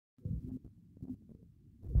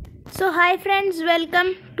So hi friends,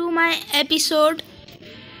 welcome to my episode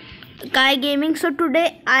Kai Gaming. So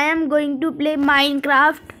today I am going to play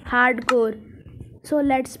Minecraft Hardcore. So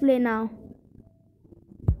let's play now.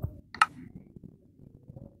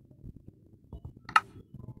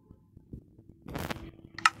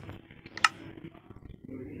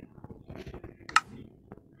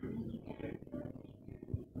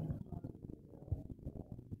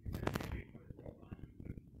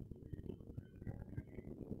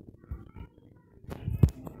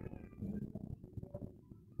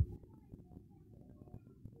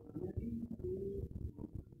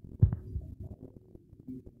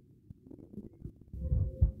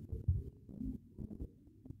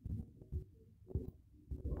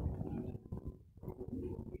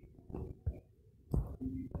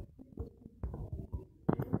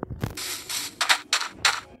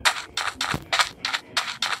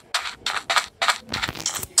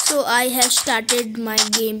 So I have started my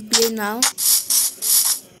gameplay now.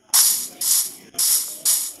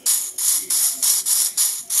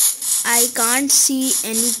 I can't see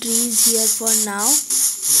any trees here for now.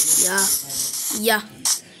 Yeah.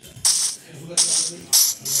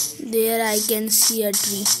 There I can see a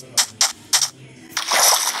tree.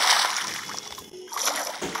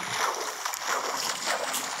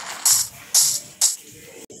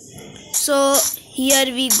 So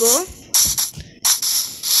here we go.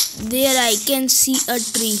 There I can see a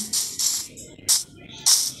tree.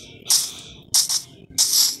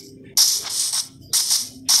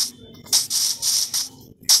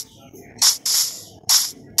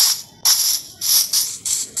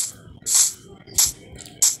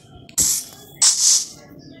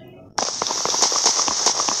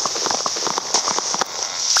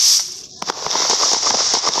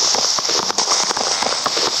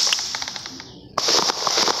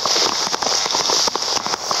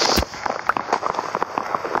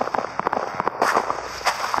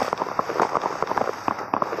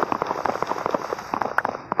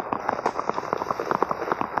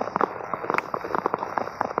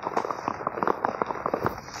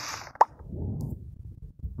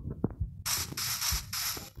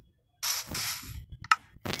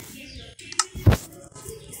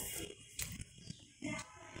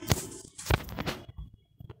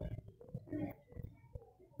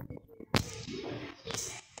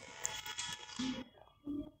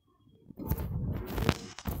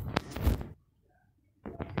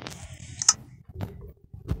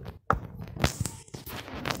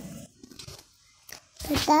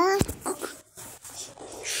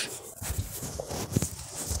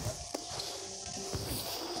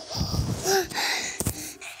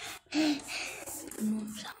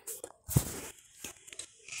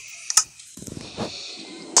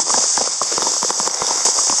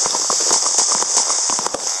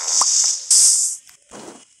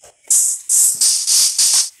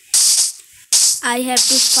 I have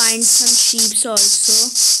to find some sheep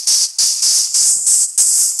also.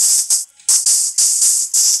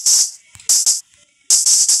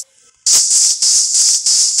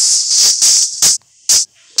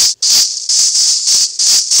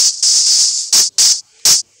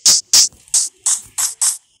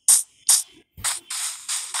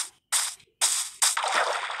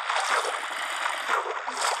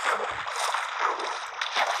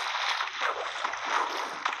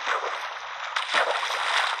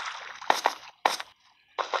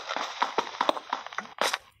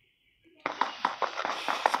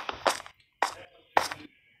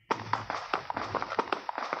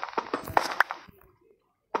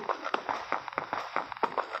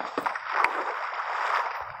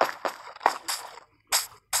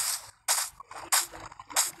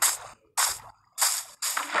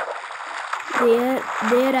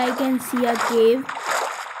 There I can see a cave.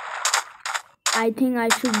 I think I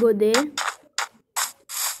should go there.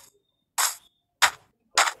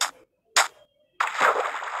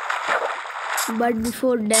 But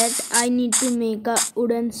before that, I need to make a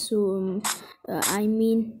wooden stone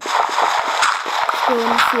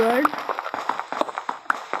sword.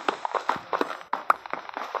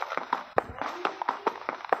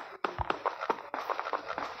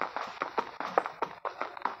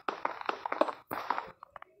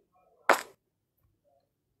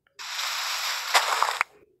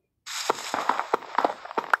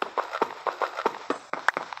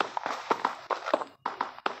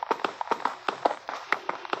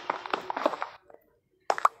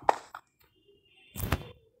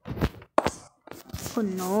 Oh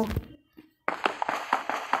no.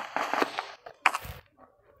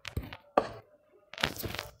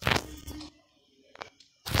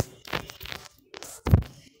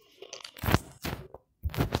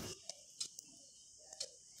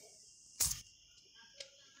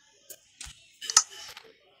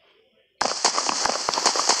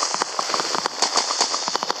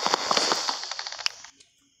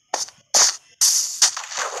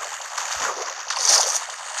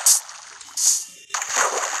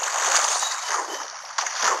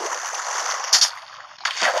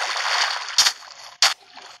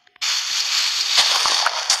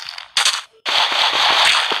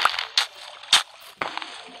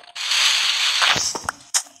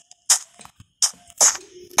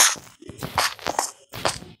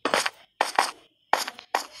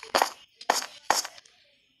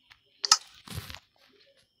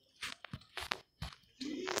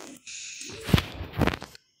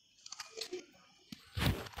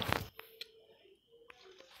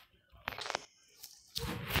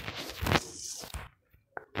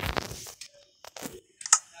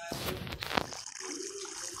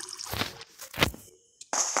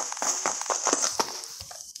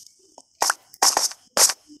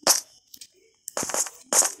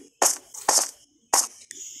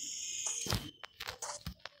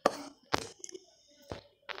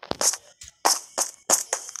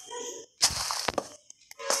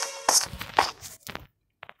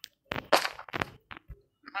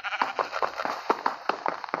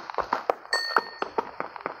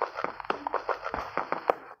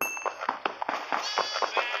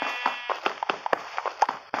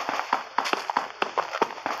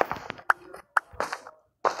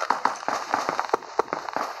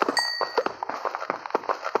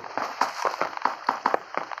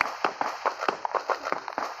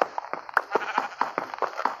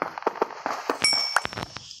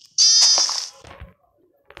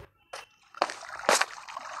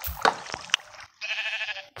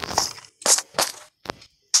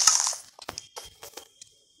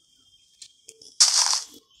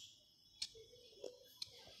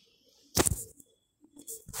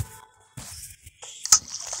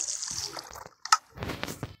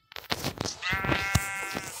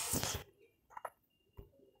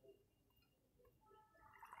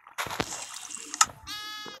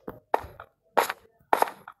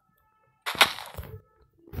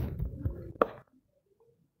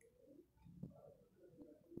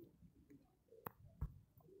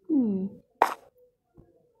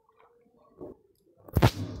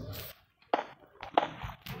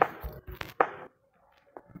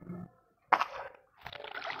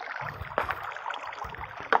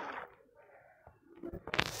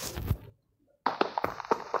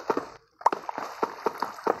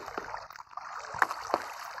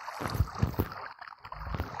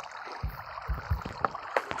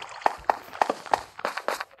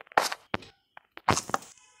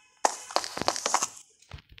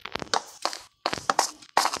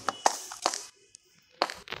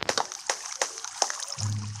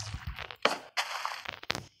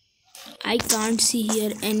 I can't see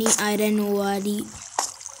here any iron ore.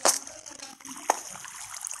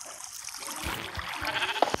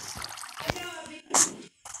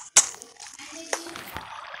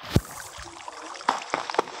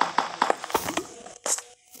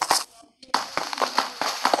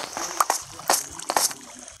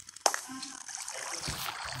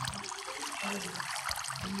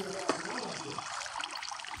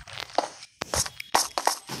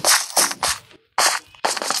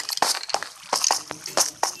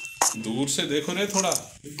 दूर से देखो रे थोड़ा।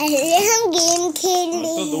 अरे हम game खेल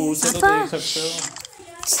रहे तो दूर से तो देख सकते हो।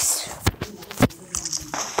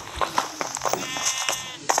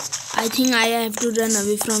 I think I have to run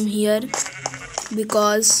away from here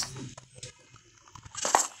because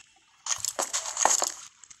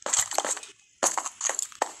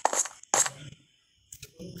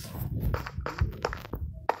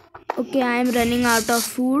okay, I am running out of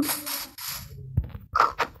food.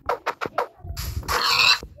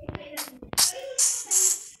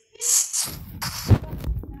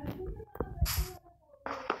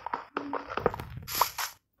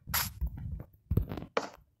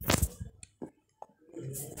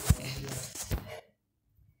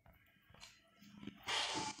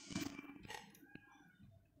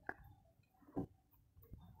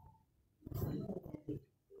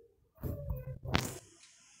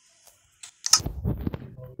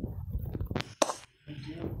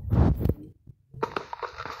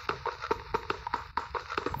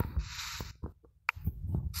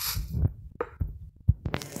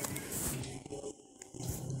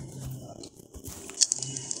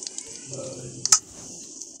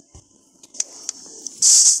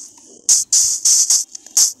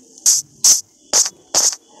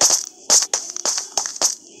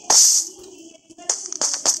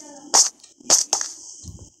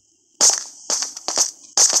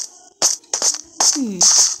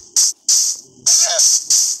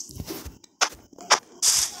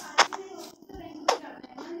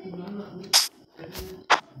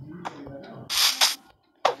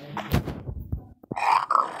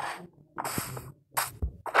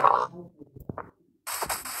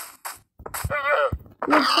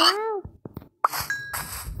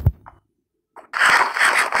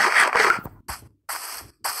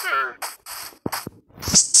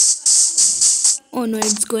 Oh no,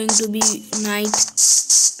 it's going to be night.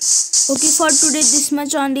 Okay, for today this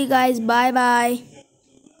much only guys. Bye bye.